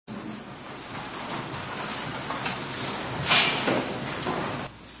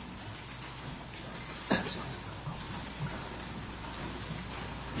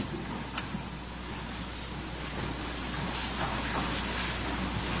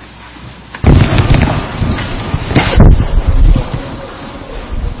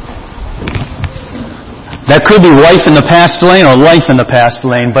That could be wife in the past lane or life in the past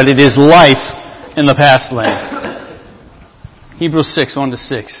lane, but it is life in the past lane. Hebrews 6,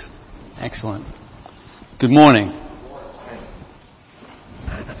 1-6. Excellent. Good morning.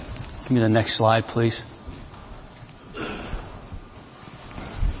 Give me the next slide, please.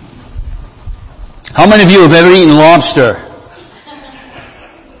 How many of you have ever eaten lobster?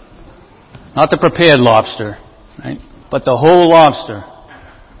 Not the prepared lobster, right? But the whole lobster.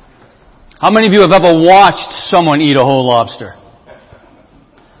 How many of you have ever watched someone eat a whole lobster?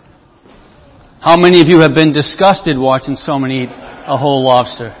 How many of you have been disgusted watching someone eat a whole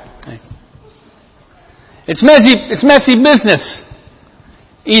lobster? Okay. It's messy business,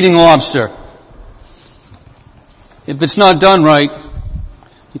 eating lobster. If it's not done right,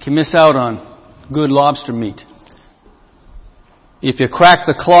 you can miss out on good lobster meat. If you crack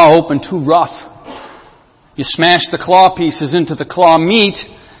the claw open too rough, you smash the claw pieces into the claw meat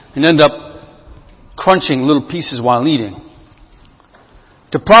and end up crunching little pieces while eating.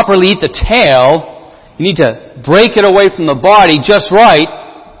 To properly eat the tail, you need to break it away from the body just right,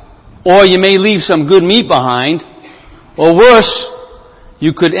 or you may leave some good meat behind, or worse,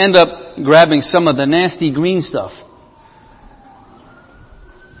 you could end up grabbing some of the nasty green stuff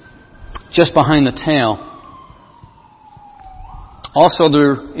just behind the tail. Also,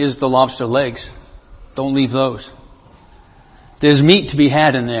 there is the lobster legs. Don't leave those. There's meat to be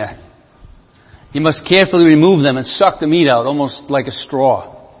had in there. You must carefully remove them and suck the meat out, almost like a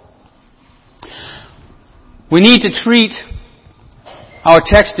straw. We need to treat our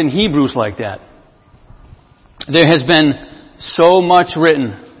text in Hebrews like that. There has been so much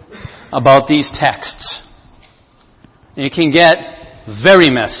written about these texts. It can get very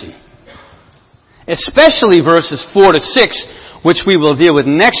messy. Especially verses 4-6, which we will deal with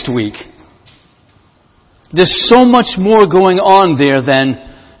next week. There's so much more going on there than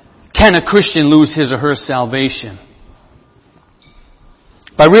can a Christian lose his or her salvation?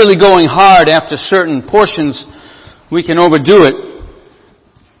 By really going hard after certain portions, we can overdo it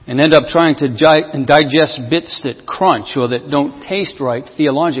and end up trying to digest bits that crunch or that don't taste right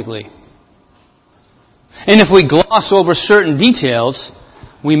theologically. And if we gloss over certain details,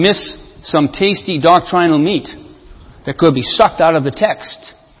 we miss some tasty doctrinal meat that could be sucked out of the text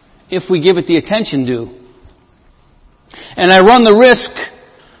if we give it the attention due. And I run the risk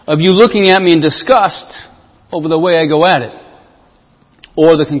of you looking at me in disgust over the way I go at it,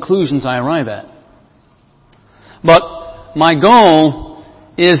 or the conclusions I arrive at. But my goal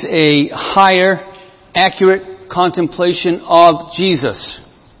is a higher, accurate contemplation of Jesus,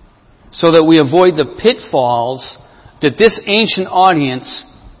 so that we avoid the pitfalls that this ancient audience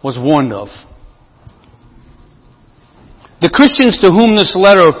was warned of. The Christians to whom this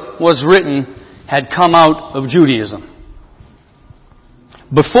letter was written had come out of Judaism.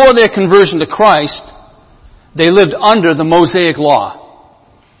 Before their conversion to Christ, they lived under the Mosaic Law,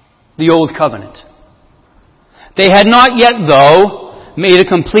 the Old Covenant. They had not yet, though, made a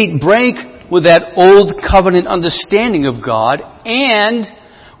complete break with that Old Covenant understanding of God, and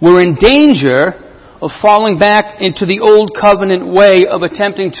were in danger of falling back into the Old Covenant way of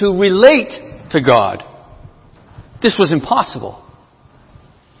attempting to relate to God. This was impossible.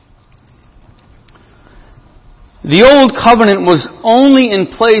 The Old Covenant was only in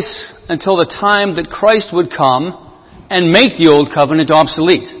place until the time that Christ would come and make the Old Covenant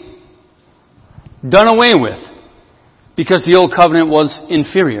obsolete. Done away with, because the Old Covenant was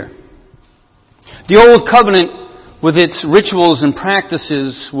inferior. The Old Covenant, with its rituals and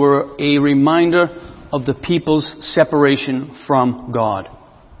practices, were a reminder of the people's separation from God.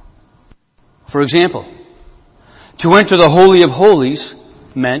 For example, to enter the Holy of Holies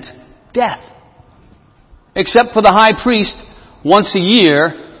meant death. Except for the high priest once a year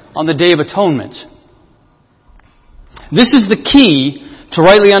on the Day of Atonement. This is the key to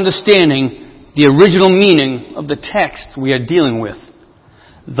rightly understanding the original meaning of the text we are dealing with.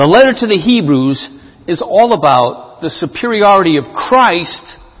 The letter to the Hebrews is all about the superiority of Christ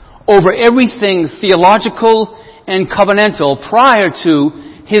over everything theological and covenantal prior to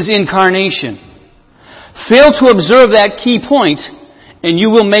His incarnation. Fail to observe that key point, and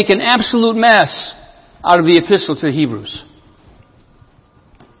you will make an absolute mess out of the epistle to the Hebrews.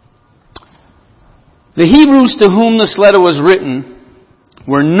 The Hebrews to whom this letter was written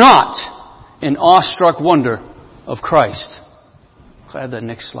were not in awestruck wonder of Christ. Could I have that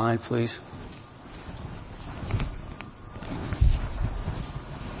next slide, please?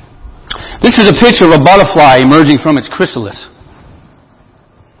 This is a picture of a butterfly emerging from its chrysalis.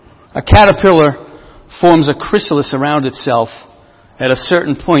 A caterpillar forms a chrysalis around itself at a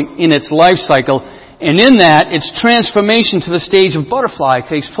certain point in its life cycle, and in that, its transformation to the stage of butterfly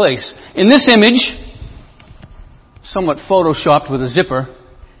takes place. In this image, somewhat photoshopped with a zipper.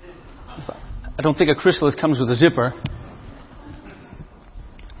 I don't think a chrysalis comes with a zipper.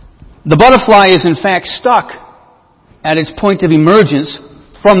 The butterfly is in fact stuck at its point of emergence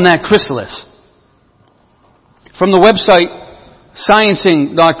from that chrysalis. From the website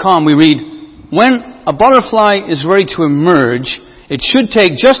sciencing.com we read, when a butterfly is ready to emerge, it should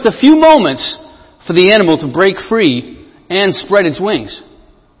take just a few moments for the animal to break free and spread its wings.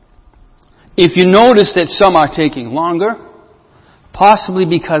 If you notice that some are taking longer, possibly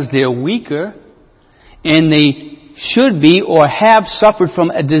because they're weaker and they should be or have suffered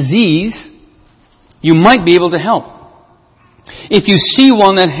from a disease, you might be able to help. If you see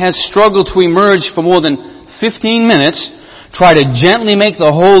one that has struggled to emerge for more than 15 minutes, try to gently make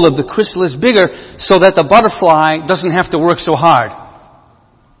the hole of the chrysalis bigger so that the butterfly doesn't have to work so hard.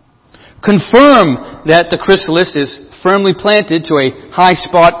 Confirm that the chrysalis is firmly planted to a high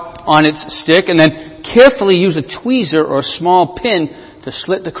spot on its stick, and then carefully use a tweezer or a small pin to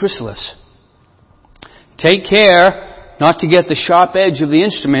slit the chrysalis. Take care not to get the sharp edge of the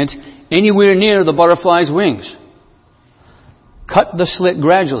instrument anywhere near the butterfly's wings. Cut the slit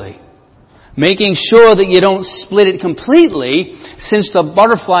gradually, making sure that you don't split it completely, since the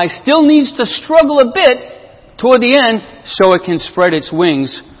butterfly still needs to struggle a bit toward the end so it can spread its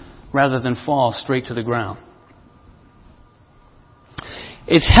wings rather than fall straight to the ground.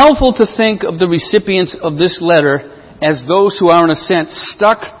 It's helpful to think of the recipients of this letter as those who are, in a sense,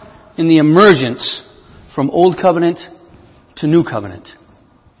 stuck in the emergence from Old Covenant to New Covenant.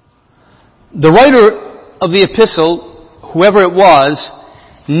 The writer of the epistle, whoever it was,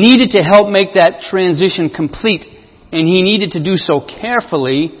 needed to help make that transition complete, and he needed to do so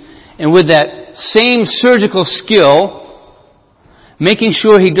carefully and with that same surgical skill, making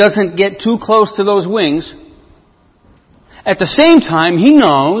sure he doesn't get too close to those wings. At the same time, he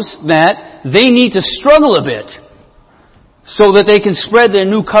knows that they need to struggle a bit so that they can spread their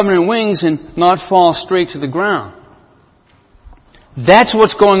new covenant wings and not fall straight to the ground. That's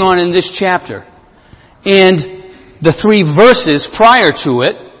what's going on in this chapter. And the 3 verses prior to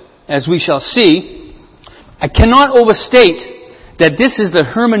it, as we shall see, I cannot overstate that this is the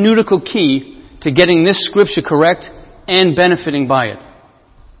hermeneutical key to getting this scripture correct and benefiting by it.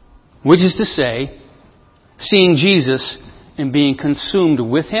 Which is to say, seeing Jesus and being consumed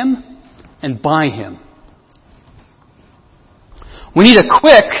with Him and by Him. We need a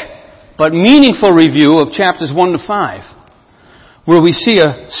quick but meaningful review of chapters 1 to 5, where we see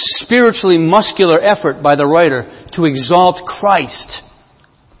a spiritually muscular effort by the writer to exalt Christ.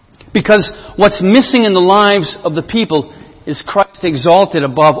 Because what's missing in the lives of the people is Christ exalted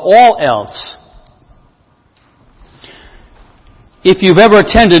above all else. If you've ever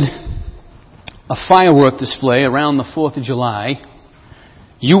attended a firework display around the 4th of July,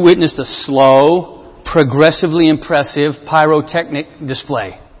 you witnessed a slow, progressively impressive pyrotechnic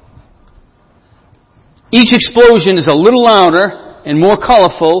display. Each explosion is a little louder and more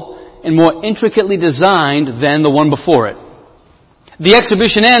colorful and more intricately designed than the one before it. The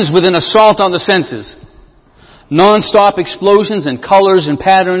exhibition ends with an assault on the senses. Non-stop explosions and colors and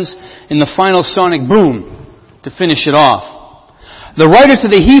patterns in the final sonic boom to finish it off. The writer to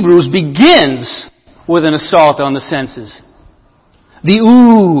the Hebrews begins with an assault on the senses. The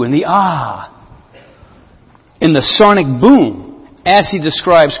ooh and the ah. In the sonic boom, as he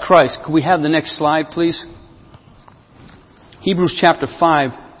describes Christ. Could we have the next slide, please? Hebrews chapter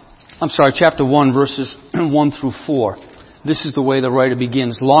 1, verses 1 through 4. This is the way the writer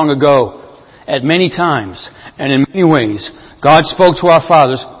begins. Long ago, at many times, and in many ways, God spoke to our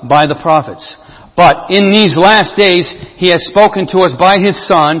fathers by the prophets. But in these last days, He has spoken to us by His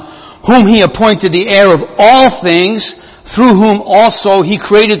Son, whom He appointed the heir of all things, through whom also He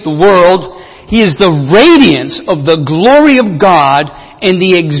created the world. He is the radiance of the glory of God and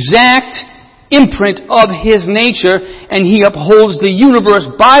the exact imprint of His nature, and He upholds the universe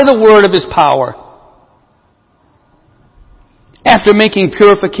by the word of His power. After making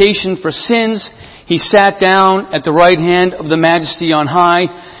purification for sins, He sat down at the right hand of the Majesty on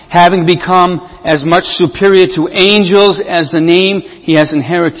high, having become as much superior to angels as the name He has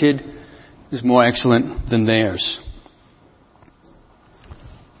inherited is more excellent than theirs.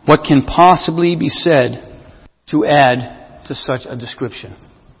 What can possibly be said to add to such a description?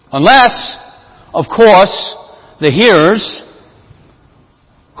 Unless, of course, the hearers,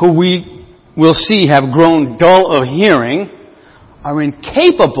 who we will see have grown dull of hearing, are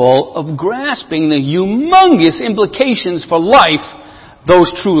incapable of grasping the humongous implications for life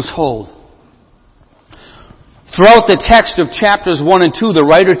those truths hold. Throughout the text of chapters 1 and 2, the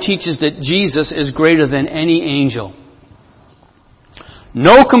writer teaches that Jesus is greater than any angel.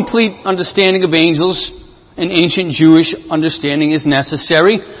 No complete understanding of angels an ancient Jewish understanding is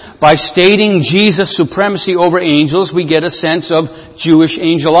necessary. By stating Jesus' supremacy over angels, we get a sense of Jewish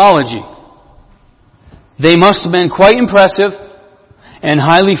angelology. They must have been quite impressive and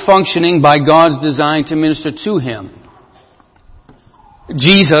highly functioning by God's design to minister to Him.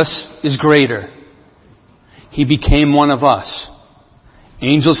 Jesus is greater. He became one of us.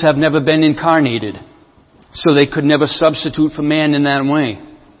 Angels have never been incarnated, so they could never substitute for man in that way.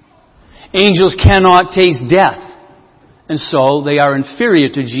 Angels cannot taste death, and so they are inferior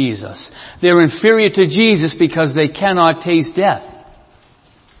to Jesus. They're inferior to Jesus because they cannot taste death.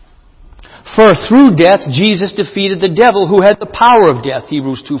 For through death, Jesus defeated the devil who had the power of death,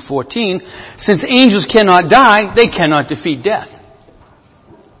 Hebrews 2:14. Since angels cannot die, they cannot defeat death.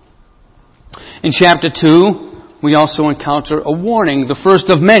 In chapter 2, we also encounter a warning, the first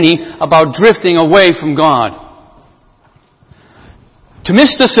of many, about drifting away from God. To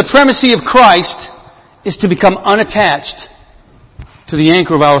miss the supremacy of Christ is to become unattached to the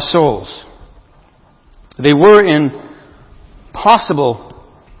anchor of our souls. They were in possible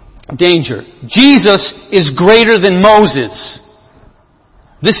danger. Jesus is greater than Moses.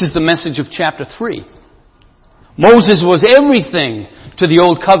 This is the message of chapter 3. Moses was everything to the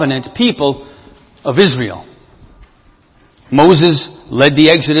Old Covenant people of Israel. Moses led the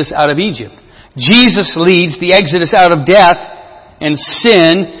exodus out of Egypt. Jesus leads the exodus out of death and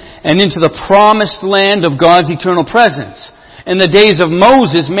sin and into the promised land of God's eternal presence. In the days of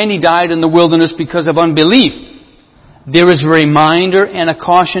Moses, many died in the wilderness because of unbelief. There is a reminder and a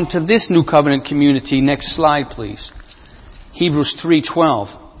caution to this new covenant community. Next slide, please. Hebrews 3:12.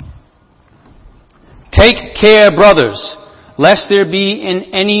 Take care, brothers, lest there be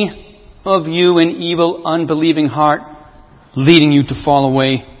in any of you an evil, unbelieving heart, leading you to fall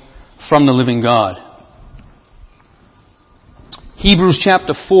away from the living God. Hebrews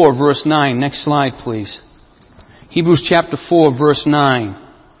chapter 4, verse 9. Next slide, please. Hebrews chapter 4, verse 9.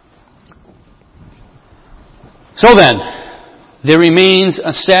 So then, there remains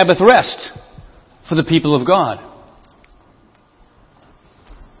a Sabbath rest for the people of God.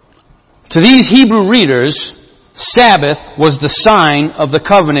 To these Hebrew readers, Sabbath was the sign of the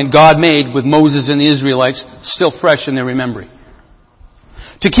covenant God made with Moses and the Israelites, still fresh in their memory.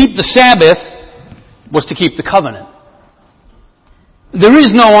 To keep the Sabbath was to keep the covenant. There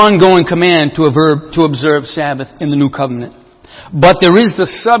is no ongoing command to observe Sabbath in the new covenant. But there is the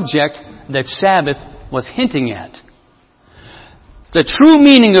subject that Sabbath was hinting at. The true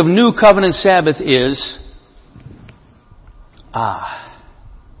meaning of new covenant Sabbath is,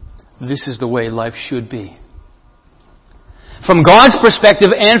 this is the way life should be. From God's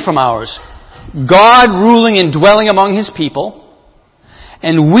perspective and from ours, God ruling and dwelling among His people,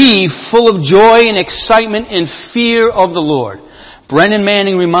 and we full of joy and excitement and fear of the Lord. Brennan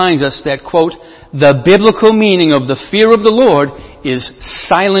Manning reminds us that, quote, the biblical meaning of the fear of the Lord is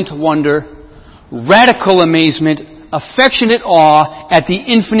silent wonder, radical amazement, affectionate awe at the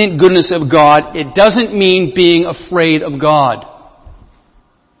infinite goodness of God. It doesn't mean being afraid of God.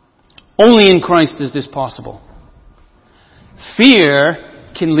 Only in Christ is this possible.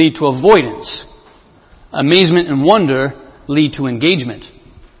 Fear can lead to avoidance. Amazement and wonder lead to engagement.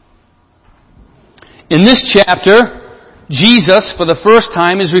 In this chapter, Jesus, for the first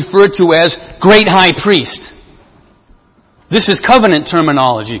time, is referred to as Great High Priest. This is covenant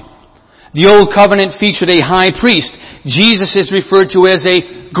terminology. The Old Covenant featured a high priest. Jesus is referred to as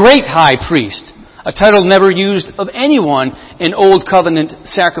a Great High Priest, a title never used of anyone in Old Covenant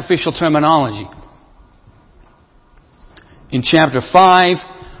sacrificial terminology. In chapter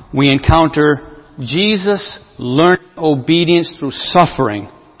 5, we encounter Jesus learning obedience through suffering.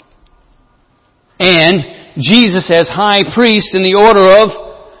 And Jesus as high priest in the order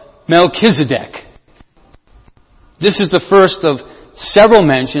of Melchizedek. This is the first of several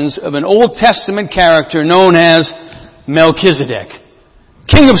mentions of an Old Testament character known as Melchizedek,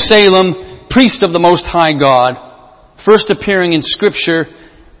 king of Salem, priest of the Most High God, first appearing in Scripture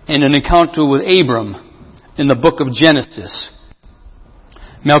in an encounter with Abram in the book of Genesis.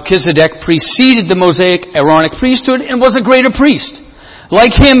 Melchizedek preceded the Mosaic Aaronic priesthood and was a greater priest.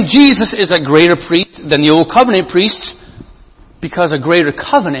 Like him, Jesus is a greater priest than the Old Covenant priests because a greater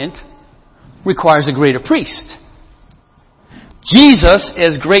covenant requires a greater priest. Jesus,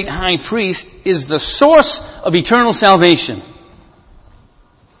 as great high priest, is the source of eternal salvation.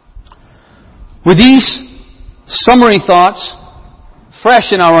 With these summary thoughts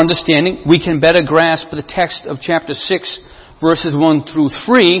fresh in our understanding, we can better grasp the text of chapter 6, verses 1 through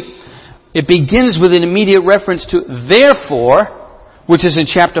 3. It begins with an immediate reference to therefore, which is in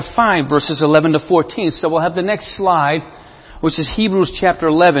chapter 5, verses 11 to 14. So we'll have the next slide, which is chapter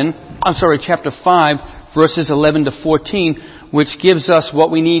 5, verses 11 to 14, which gives us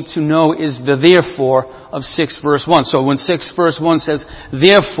what we need to know is the therefore of 6 verse 1. So when 6 verse 1 says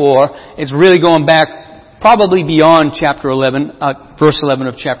therefore, it's really going back probably beyond verse 11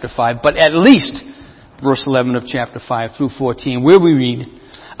 of chapter 5, but at least verse 11 of chapter 5 through 14, where we read,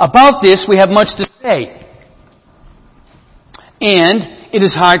 about this we have much to say, and it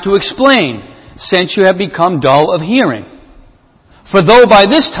is hard to explain, since you have become dull of hearing. For though by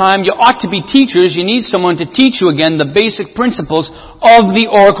this time you ought to be teachers, you need someone to teach you again the basic principles of the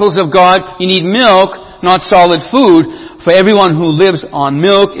oracles of God. You need milk, not solid food. For everyone who lives on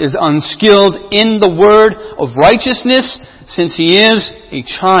milk is unskilled in the word of righteousness, since he is a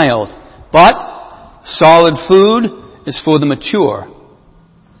child. But solid food is for the mature,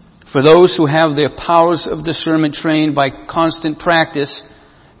 for those who have their powers of discernment trained by constant practice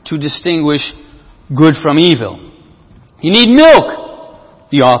to distinguish good from evil. You need milk,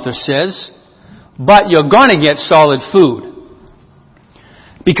 the author says, but you're going to get solid food,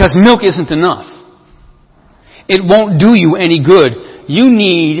 because milk isn't enough. It won't do you any good. You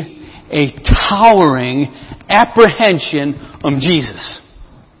need a towering apprehension of Jesus.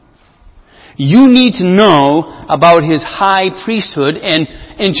 You need to know about His high priesthood, and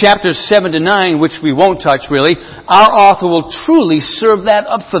in chapters 7 to 9, which we won't touch really, our author will truly serve that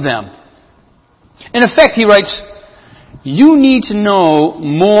up for them. In effect, he writes, you need to know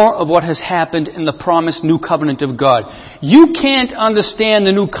more of what has happened in the promised new covenant of God. You can't understand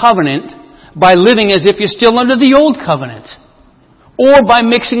the new covenant by living as if you're still under the old covenant, or by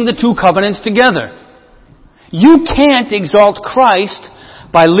mixing the two covenants together. You can't exalt Christ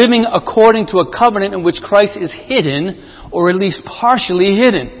by living according to a covenant in which Christ is hidden, or at least partially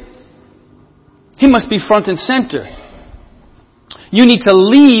hidden. He must be front and center. You need to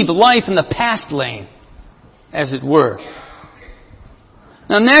leave life in the past lane, as it were.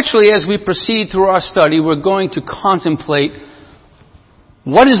 Now, naturally, as we proceed through our study, we're going to contemplate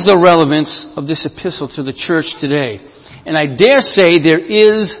what is the relevance of this epistle to the church today. And I dare say there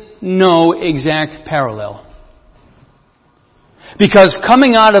is no exact parallel. Because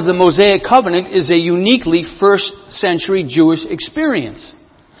coming out of the Mosaic covenant is a uniquely first century Jewish experience.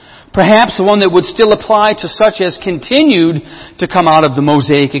 Perhaps one that would still apply to such as continued to come out of the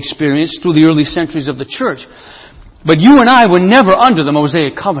Mosaic experience through the early centuries of the church. But you and I were never under the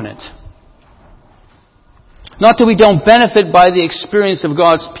Mosaic covenant. Not that we don't benefit by the experience of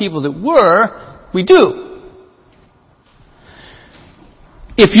God's people that were, we do.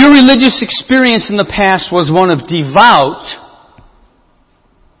 If your religious experience in the past was one of devout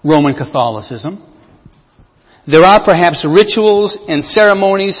Roman Catholicism, there are perhaps rituals and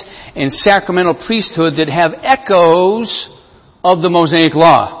ceremonies and sacramental priesthood that have echoes of the Mosaic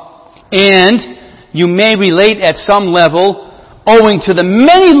law. And you may relate at some level, owing to the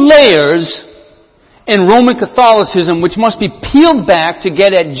many layers in Roman Catholicism which must be peeled back to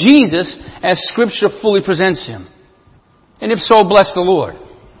get at Jesus as Scripture fully presents Him. And if so, bless the Lord.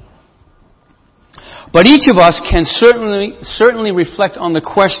 But each of us can certainly reflect on the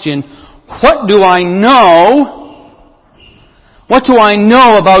question, what do I know? What do I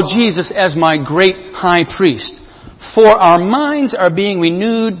know about Jesus as my great high priest? For our minds are being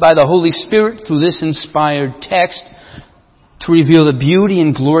renewed by the Holy Spirit through this inspired text to reveal the beauty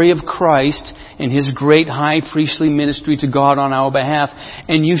and glory of Christ in His great high priestly ministry to God on our behalf.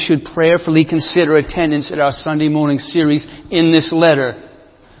 And you should prayerfully consider attendance at our Sunday morning series in this letter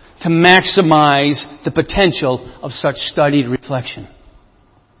to maximize the potential of such studied reflection.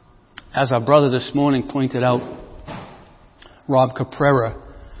 As our brother this morning pointed out, Rob Caprera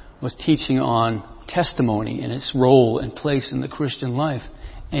was teaching on testimony and its role and place in the Christian life.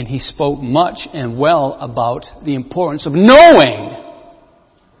 And he spoke much and well about the importance of knowing.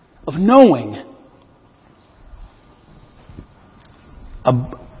 Of knowing.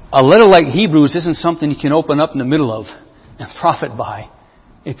 A letter like Hebrews isn't something you can open up in the middle of and profit by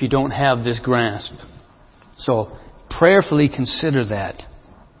if you don't have this grasp. So, prayerfully consider that.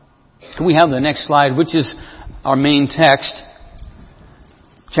 Can we have the next slide, which is our main text?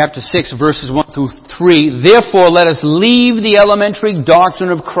 Chapter 6, verses 1 through 3. Therefore, let us leave the elementary doctrine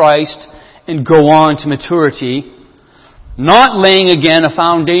of Christ and go on to maturity, not laying again a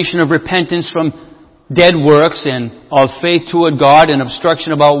foundation of repentance from dead works and of faith toward God and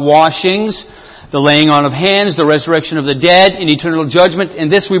obstruction about washings, the laying on of hands, the resurrection of the dead, and eternal judgment. And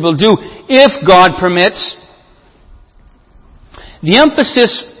this we will do if God permits. The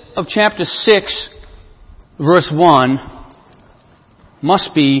emphasis of chapter 6, verse 1,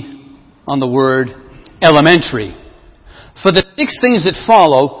 must be on the word elementary. For the 6 things that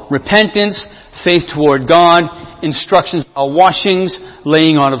follow, repentance, faith toward God, instructions about washings,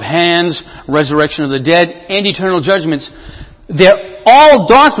 laying on of hands, resurrection of the dead, and eternal judgments. They're all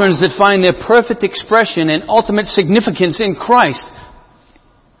doctrines that find their perfect expression and ultimate significance in Christ.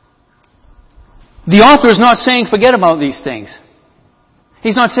 The author is not saying forget about these things.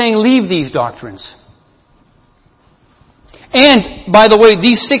 He's not saying leave these doctrines. And, by the way,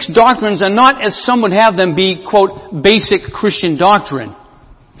 these 6 doctrines are not, as some would have them be, quote, basic Christian doctrine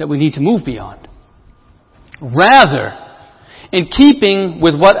that we need to move beyond. Rather, in keeping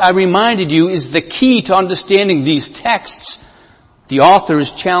with what I reminded you is the key to understanding these texts, the author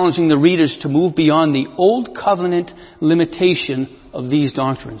is challenging the readers to move beyond the Old Covenant limitation of these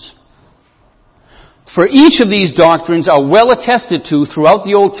doctrines. For each of these doctrines are well attested to throughout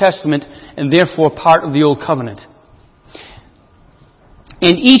the Old Testament and therefore part of the Old Covenant.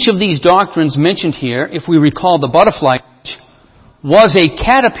 And each of these doctrines mentioned here, if we recall the butterfly, was a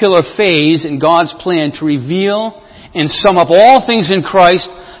caterpillar phase in God's plan to reveal and sum up all things in Christ,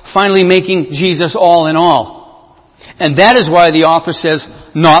 finally making Jesus all in all. And that is why the author says,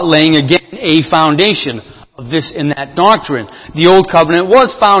 not laying again a foundation of this and that doctrine. The Old Covenant was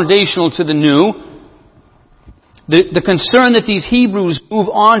foundational to the New. The concern that these Hebrews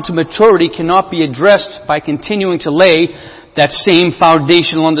move on to maturity cannot be addressed by continuing to lay that same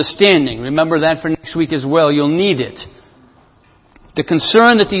foundational understanding. Remember that for next week as well. You'll need it. The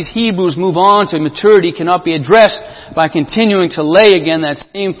concern that these Hebrews move on to maturity cannot be addressed by continuing to lay again that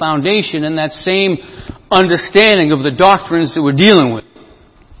same foundation and that same understanding of the doctrines that we're dealing with.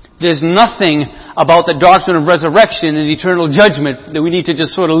 There's nothing about the doctrine of resurrection and eternal judgment that we need to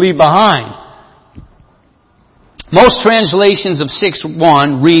just sort of leave behind. Most translations of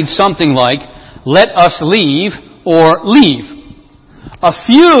 6:1 read something like, let us leave or leave. A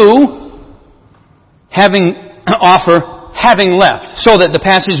few having left. So that the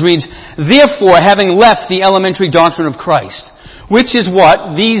passage reads, therefore having left the elementary doctrine of Christ, which is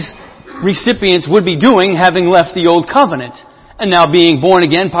what these recipients would be doing having left the Old Covenant and now being born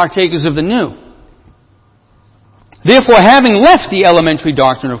again partakers of the New. Therefore having left the elementary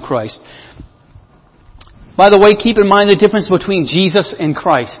doctrine of Christ. By the way, keep in mind the difference between Jesus and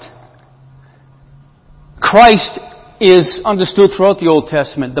Christ. Christ is understood throughout the Old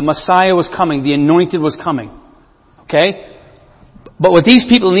Testament. The Messiah was coming. The Anointed was coming. Okay? But what these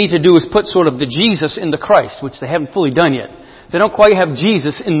people need to do is put sort of the Jesus in the Christ, which they haven't fully done yet. They don't quite have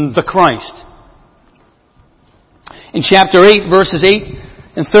Jesus in the Christ. In chapter 8, verses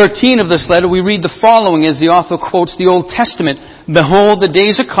 8 and 13 of this letter, we read the following as the author quotes the Old Testament. Behold, the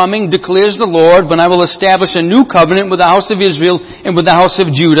days are coming, declares the Lord, when I will establish a new covenant with the house of Israel and with the house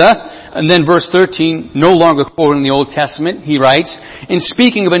of Judah. And then verse 13, no longer quoting the Old Testament, he writes, in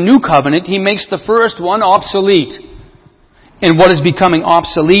speaking of a new covenant, he makes the first one obsolete. And what is becoming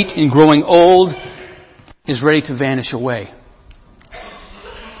obsolete and growing old is ready to vanish away.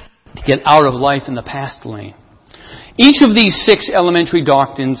 To get out of life in the past lane. Each of these 6 elementary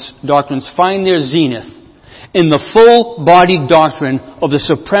doctrines find their zenith in the full-bodied doctrine of the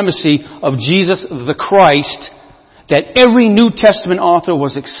supremacy of Jesus the Christ that every New Testament author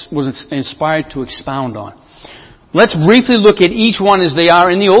was inspired to expound on. Let's briefly look at each one as they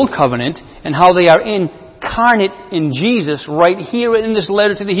are in the Old Covenant and how they are incarnate in Jesus right here in this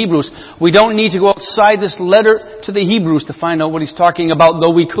letter to the Hebrews. We don't need to go outside this letter to the Hebrews to find out what he's talking about,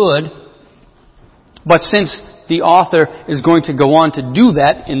 though we could. But since the author is going to go on to do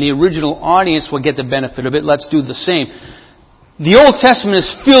that, and the original audience will get the benefit of it, let's do the same. The Old Testament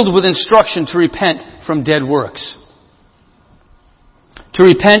is filled with instruction to repent from dead works. To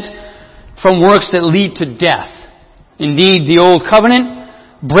repent from works that lead to death. Indeed, the Old Covenant,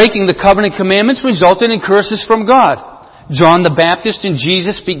 breaking the covenant commandments, resulted in curses from God. John the Baptist and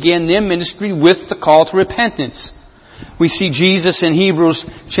Jesus began their ministry with the call to repentance. We see Jesus in Hebrews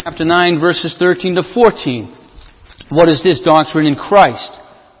chapter 9, verses 13 to 14. What is this doctrine in Christ?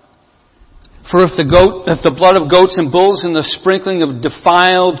 For if the blood of goats and bulls and the sprinkling of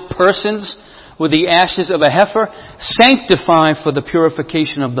defiled persons with the ashes of a heifer sanctify for the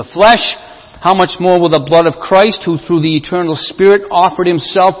purification of the flesh, how much more will the blood of Christ, who through the eternal Spirit offered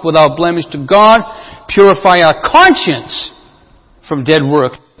himself without blemish to God, purify our conscience from dead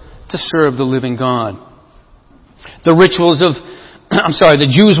work to serve the living God? The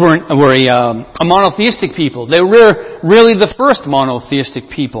Jews were a monotheistic people. They were really the first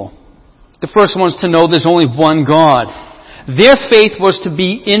monotheistic people. The first ones to know there's only one God. Their faith was to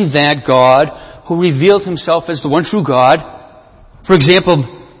be in that God who revealed himself as the one true God. For example,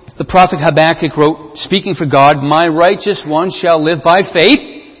 the prophet Habakkuk wrote, speaking for God, my righteous one shall live by faith.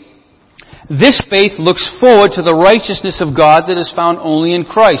 This faith looks forward to the righteousness of God that is found only in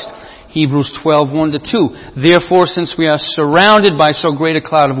Christ. Hebrews 12:1-2. Therefore, since we are surrounded by so great a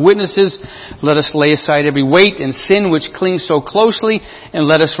cloud of witnesses, let us lay aside every weight and sin which clings so closely, and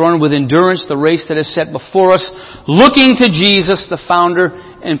let us run with endurance the race that is set before us, looking to Jesus, the founder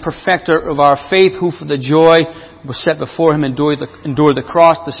and perfecter of our faith, who for the joy was set before him endured the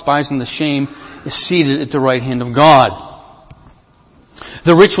cross, despising the shame, is seated at the right hand of God.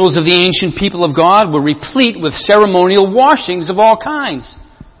 The rituals of the ancient people of God were replete with ceremonial washings of all kinds.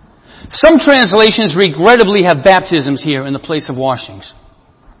 Some translations regrettably have baptisms here in the place of washings.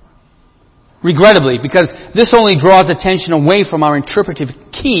 Regrettably, because this only draws attention away from our interpretive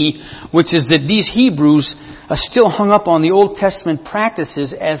key, which is that these Hebrews are still hung up on the Old Testament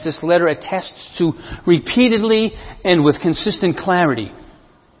practices, as this letter attests to repeatedly and with consistent clarity.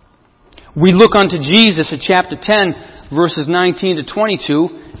 We look unto Jesus at chapter 10, verses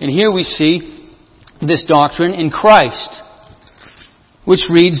 19-22, and here we see this doctrine in Christ, which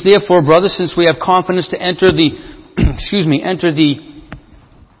reads, Therefore, brothers, since we have confidence to enter the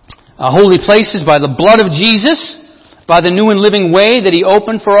holy places by the blood of Jesus, by the new and living way that He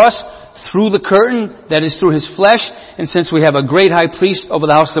opened for us through the curtain, that is through His flesh, and since we have a great high priest over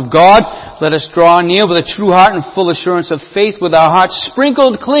the house of God, let us draw near with a true heart and full assurance of faith, with our hearts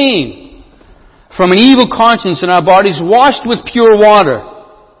sprinkled clean from an evil conscience and our bodies washed with pure water.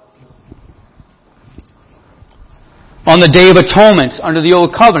 On the Day of Atonement, under the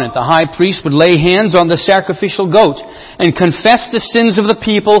Old Covenant, the high priest would lay hands on the sacrificial goat and confess the sins of the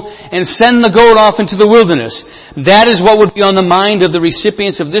people and send the goat off into the wilderness. That is what would be on the mind of the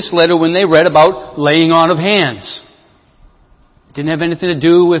recipients of this letter when they read about laying on of hands. It didn't have anything to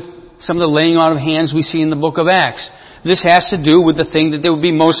do with some of the laying on of hands we see in the book of Acts. This has to do with the thing that they would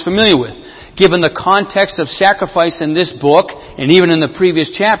be most familiar with. Given the context of sacrifice in this book, and even in the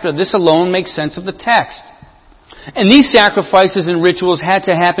previous chapter, this alone makes sense of the text. And these sacrifices and rituals had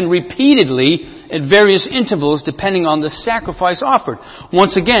to happen repeatedly at various intervals depending on the sacrifice offered.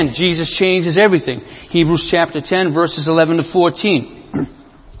 Once again, Jesus changes everything. Hebrews chapter 10, verses 11-14.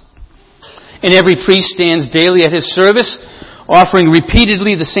 And every priest stands daily at his service, offering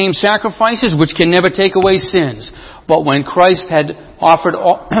repeatedly the same sacrifices, which can never take away sins. But when Christ had offered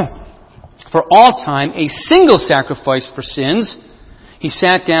for all time a single sacrifice for sins, He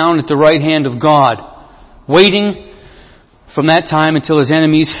sat down at the right hand of God, waiting from that time until His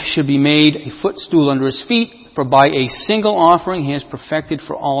enemies should be made a footstool under His feet. For by a single offering He has perfected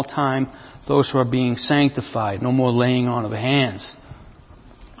for all time those who are being sanctified. No more laying on of hands.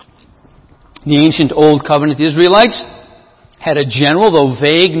 The ancient Old Covenant Israelites had a general, though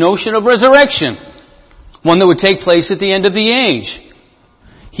vague, notion of resurrection, one that would take place at the end of the age.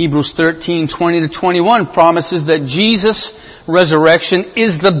 Hebrews 13:20-21 promises that Jesus' resurrection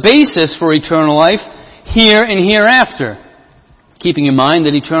is the basis for eternal life here and hereafter. Keeping in mind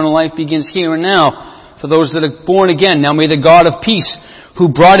that eternal life begins here and now for those that are born again. Now may the God of peace, who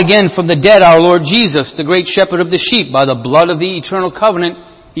brought again from the dead our Lord Jesus, the great shepherd of the sheep, by the blood of the eternal covenant,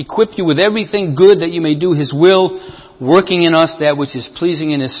 equip you with everything good that you may do His will, working in us that which is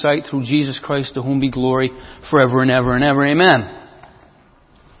pleasing in His sight, through Jesus Christ, to whom be glory forever and ever and ever. Amen.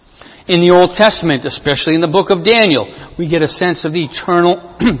 In the Old Testament, especially in the book of Daniel, we get a sense of the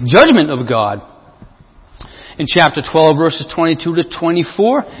eternal judgment of God. In chapter 12, verses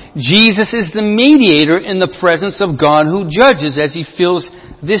 22-24, Jesus is the mediator in the presence of God who judges, as He fills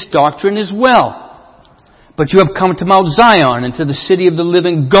this doctrine as well. But you have come to Mount Zion, and to the city of the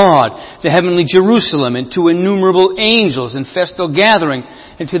living God, the heavenly Jerusalem, and to innumerable angels in festal gathering,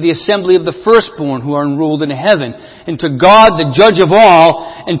 and to the assembly of the firstborn who are enrolled in heaven, and to God, the judge of all,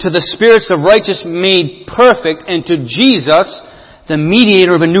 and to the spirits of righteous made perfect, and to Jesus, the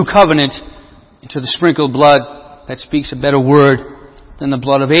mediator of a new covenant, and to the sprinkled blood that speaks a better word than the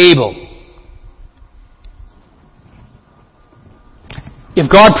blood of Abel.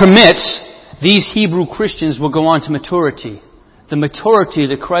 If God permits, these Hebrew Christians will go on to maturity. The maturity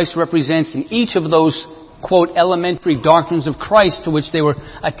that Christ represents in each of those, quote, elementary doctrines of Christ to which they were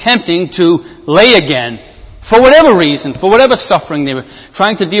attempting to lay again, for whatever reason, for whatever suffering they were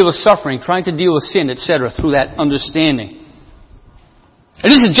trying to deal with suffering, trying to deal with sin, etc., through that understanding. It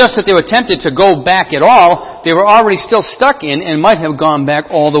isn't just that they were tempted to go back at all. They were already still stuck in and might have gone back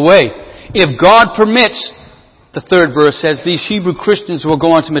all the way. If God permits, the third verse says, these Hebrew Christians will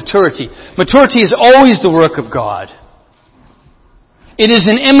go on to maturity. Maturity is always the work of God. It is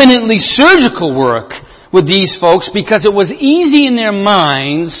an eminently surgical work with these folks because it was easy in their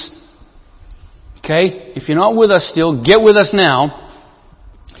minds. Okay? If you're not with us still, get with us now.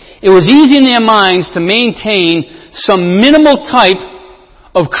 It was easy in their minds to maintain some minimal type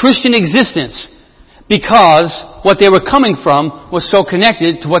of Christian existence because what they were coming from was so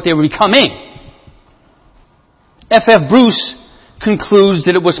connected to what they were becoming. F.F. Bruce concludes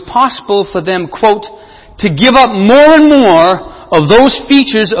that it was possible for them, quote, to give up more and more of those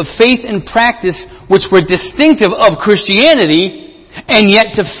features of faith and practice which were distinctive of Christianity, and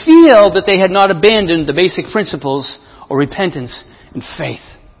yet to feel that they had not abandoned the basic principles of repentance and faith.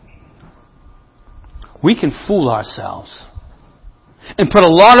 We can fool ourselves and put a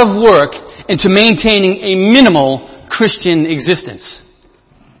lot of work into maintaining a minimal Christian existence.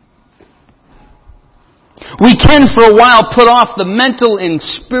 We can for a while put off the mental and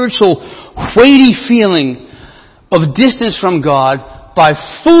spiritual weighty feeling of distance from God by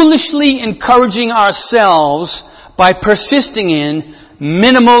foolishly encouraging ourselves by persisting in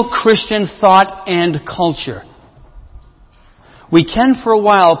minimal Christian thought and culture. We can for a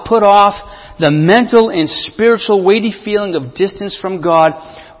while put off the mental and spiritual weighty feeling of distance from God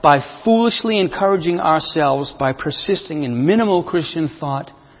by foolishly encouraging ourselves by persisting in minimal Christian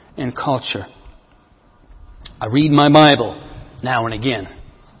thought and culture. I read my Bible now and again.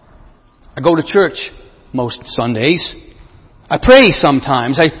 I go to church most Sundays. I pray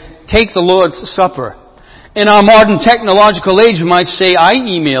sometimes. I take the Lord's Supper. In our modern technological age, we might say, I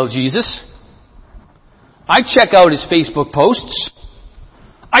email Jesus. I check out his Facebook posts.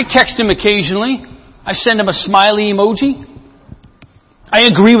 I text him occasionally. I send him a smiley emoji. I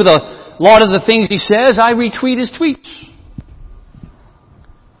agree with a lot of the things he says. I retweet his tweets.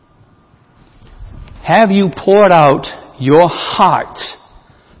 Have you poured out your heart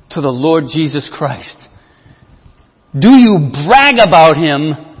to the Lord Jesus Christ? Do you brag about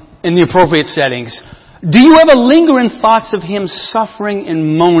him in the appropriate settings? Do you ever linger in thoughts of him suffering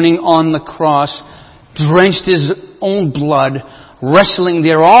and moaning on the cross, drenched in his own blood, wrestling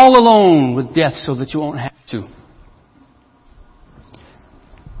there all alone with death so that you won't have to?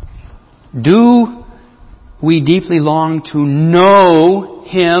 Do we deeply long to know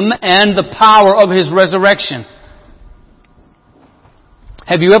him and the power of his resurrection?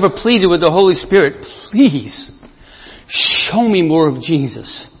 Have you ever pleaded with the Holy Spirit, please, show me more of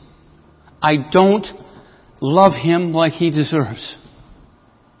Jesus? I don't love him like he deserves.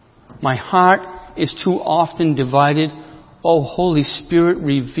 My heart is too often divided. Oh, Holy Spirit,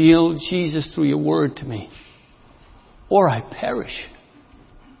 reveal Jesus through your word to me, or I perish.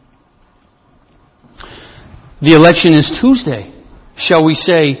 The election is Tuesday. Shall we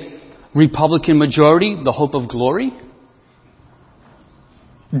say Republican majority, the hope of glory?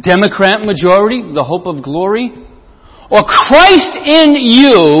 Democrat majority, the hope of glory? Or Christ in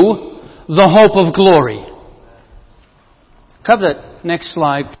you, the hope of glory? Cover that next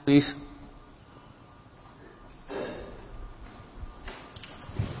slide, please.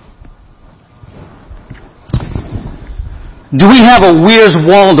 Do we have a Where's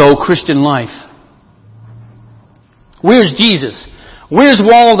Waldo Christian life? Where's Jesus? Where's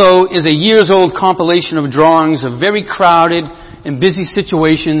Waldo is a years-old compilation of drawings of very crowded and busy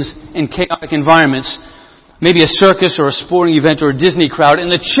situations in chaotic environments. Maybe a circus or a sporting event or a Disney crowd. And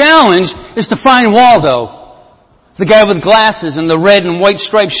the challenge is to find Waldo, the guy with glasses and the red and white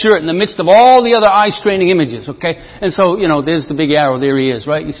striped shirt in the midst of all the other eye-straining images, okay? And so, there's the big arrow. There he is,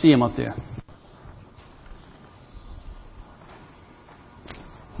 right? You see him up there.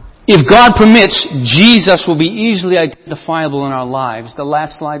 If God permits, Jesus will be easily identifiable in our lives. The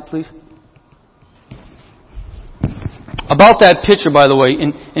last slide, please. About that picture, by the way,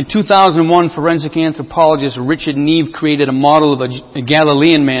 in 2001, forensic anthropologist Richard Neve created a model of a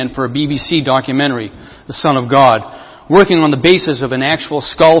Galilean man for a BBC documentary, The Son of God, working on the basis of an actual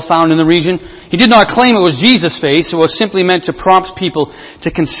skull found in the region. He did not claim it was Jesus' face. It was simply meant to prompt people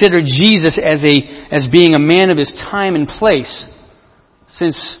to consider Jesus as being a man of his time and place,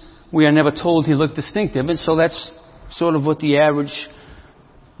 since we are never told he looked distinctive, and so that's sort of what the average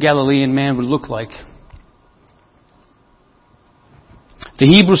Galilean man would look like. The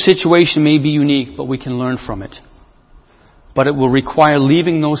Hebrew situation may be unique, but we can learn from it. But it will require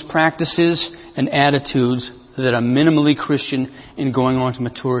leaving those practices and attitudes that are minimally Christian and going on to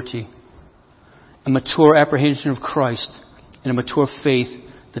maturity. A mature apprehension of Christ and a mature faith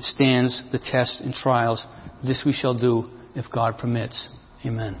that stands the test and trials. This we shall do if God permits.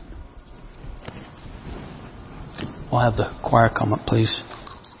 Amen. We'll have the choir come up, please.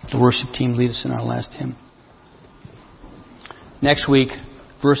 The worship team lead us in our last hymn. Next week,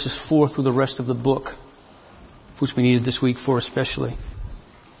 verses 4 through the rest of the book, which we needed this week for especially.